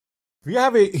We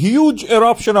have a huge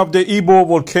eruption of the Ibo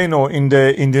volcano in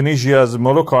the Indonesia's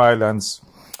Molucca Islands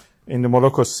in the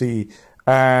Molucca Sea.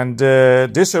 And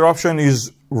this eruption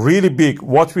is really big.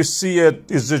 What we see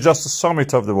is just the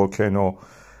summit of the volcano.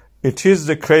 It is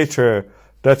the crater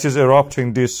that is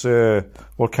erupting this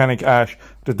volcanic ash.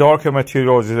 The darker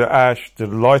material is the ash, the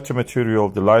lighter material,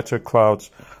 the lighter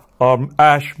clouds are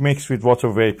ash mixed with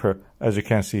water vapor, as you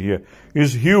can see here.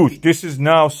 It's huge. This is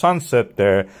now sunset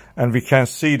there, and we can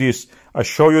see this. I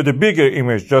show you the bigger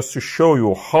image just to show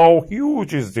you how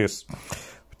huge is this.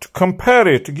 To compare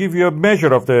it, to give you a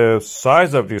measure of the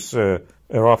size of this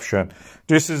eruption.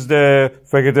 This is the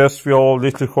Vegetesfiol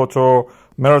Little Kotor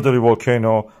Meradili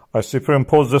volcano. I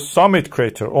superimpose the summit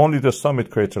crater, only the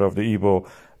summit crater of the Ibo,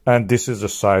 and this is the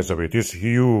size of it. It's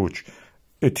huge.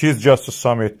 It is just a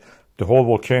summit. The whole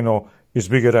volcano is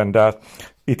bigger than that.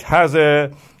 It has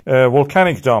a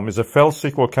volcanic dome. It's a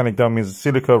Felsic volcanic dome. Means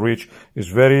silica rich. It's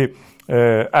very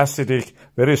acidic,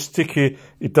 very sticky.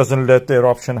 It doesn't let the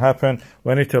eruption happen.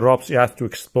 When it erupts, it has to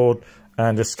explode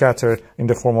and scatter in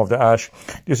the form of the ash.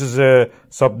 This is a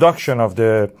subduction of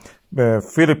the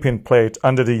Philippine plate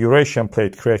under the Eurasian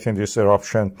plate, creating this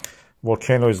eruption.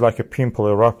 Volcano is like a pimple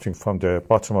erupting from the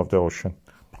bottom of the ocean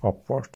upward.